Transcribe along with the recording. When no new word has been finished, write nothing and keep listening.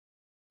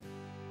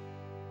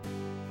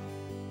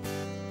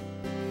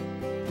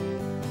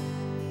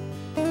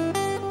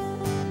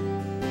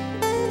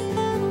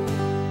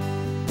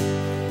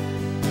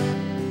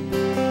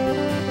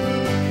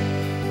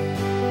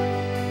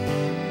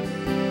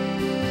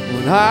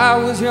When I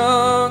was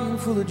young and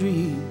full of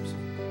dreams,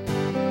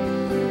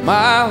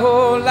 my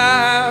whole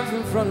life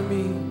in front of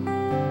me,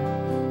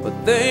 but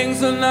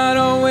things are not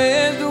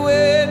always the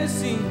way they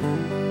seem.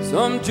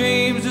 Some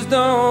dreams just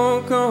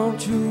don't come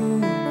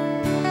true.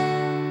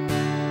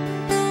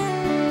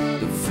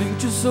 The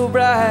future's so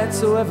bright,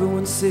 so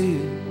everyone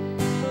said.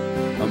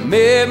 I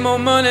made more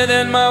money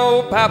than my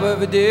old papa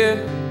ever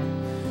did.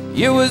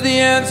 It was the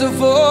answer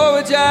for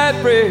which I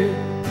had prayed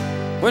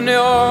when the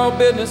oil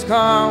business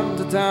come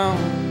to town.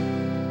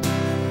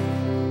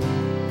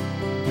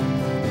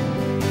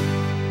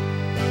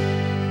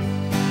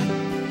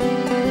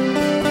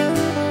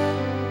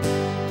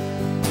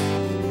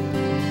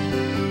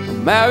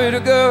 Married a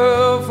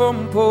girl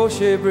from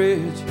Porsche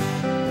Bridge,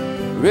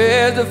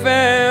 raised a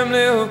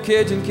family of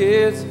Cajun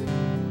kids.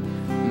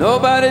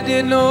 Nobody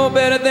did no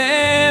better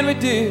than we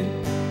did,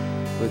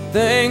 but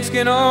things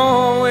can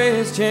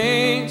always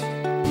change.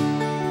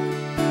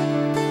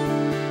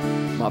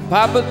 My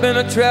papa's been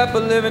a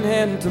trapper, living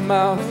hand to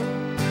mouth.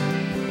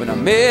 When I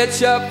made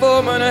shop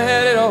foreman, I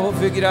had it all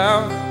figured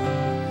out.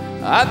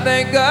 I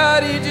thank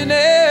God each and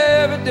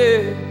every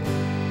day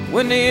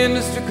when the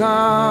industry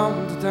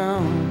comes to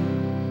town.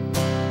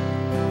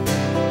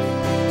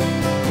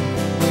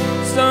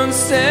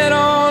 Sunset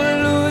on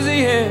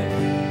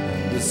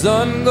Louisiane, the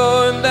sun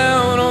going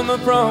down on the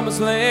promised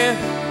land.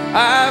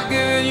 I've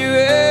given you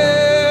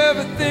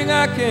everything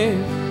I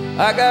can,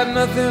 I got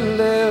nothing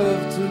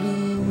left to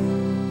lose.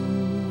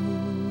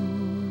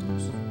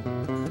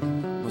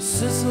 My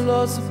sister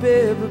lost a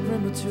baby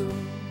premature.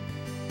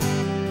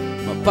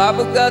 My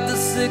papa got the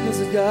sickness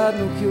that got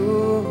no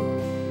cure.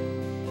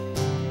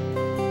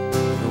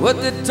 What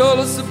they told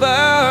us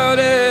about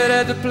it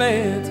at the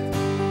plant,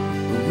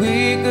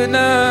 we could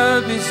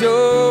not be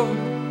sure.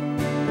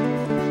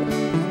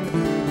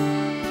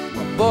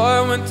 My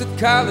boy went to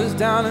college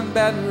down in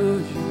Baton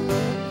Rouge.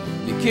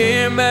 He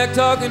came back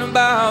talking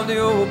about the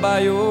old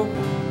bayou.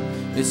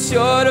 The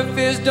shorter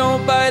fish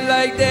don't bite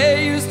like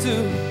they used to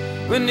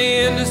when the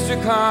industry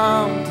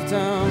comes to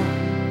town.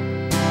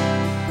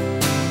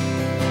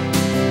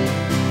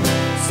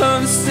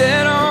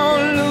 Sunset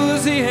on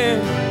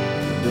Louisiane,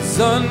 the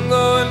sun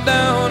going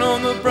down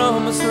on the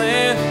promised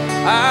land.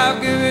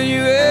 I've given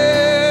you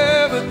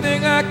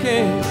everything I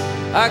can,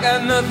 I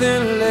got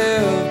nothing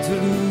left to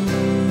lose.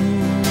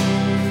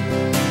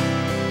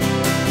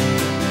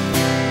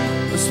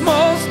 The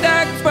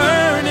smokestack's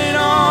burning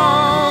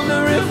on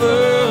the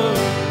river,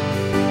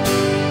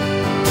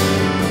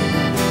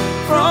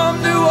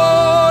 from New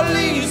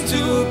Orleans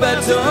to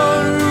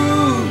Baton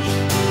Rouge.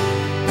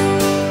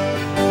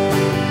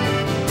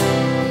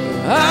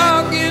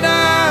 How can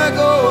I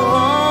go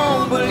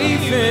on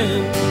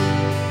believing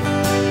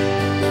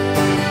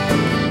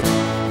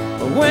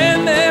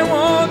when they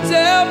won't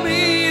tell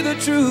me the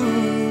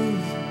truth?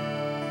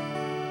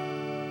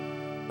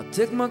 I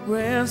took my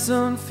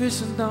grandson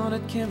fishing down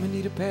at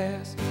Camanita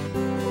Pass.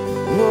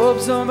 Hope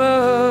some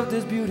of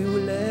this beauty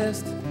will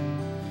last,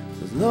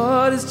 'cause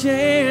Lord is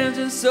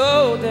changing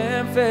so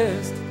damn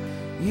fast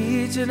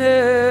each and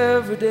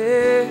every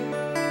day.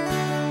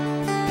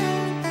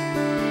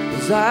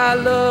 'Cause I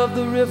love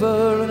the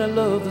river and I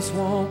love the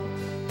swamp,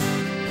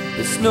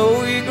 the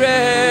snowy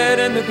egret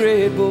and the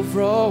great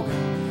bullfrog,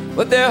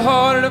 but they're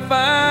harder to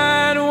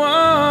find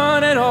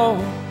one and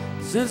all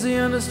since the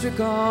industry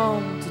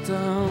come to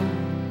town.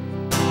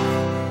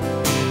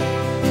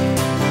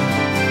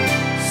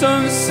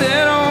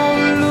 Sunset on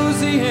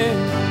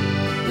Louisiane,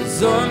 the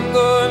sun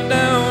going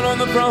down on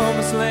the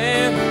promised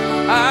land.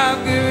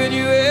 I've given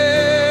you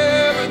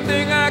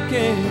everything I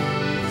can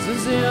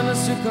since the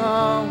industry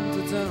come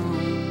to town.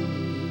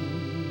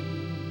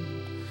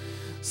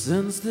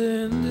 Since the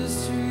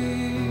industry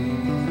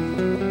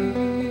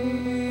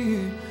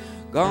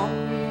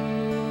gone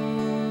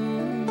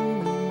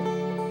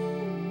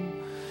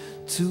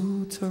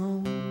to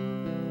town.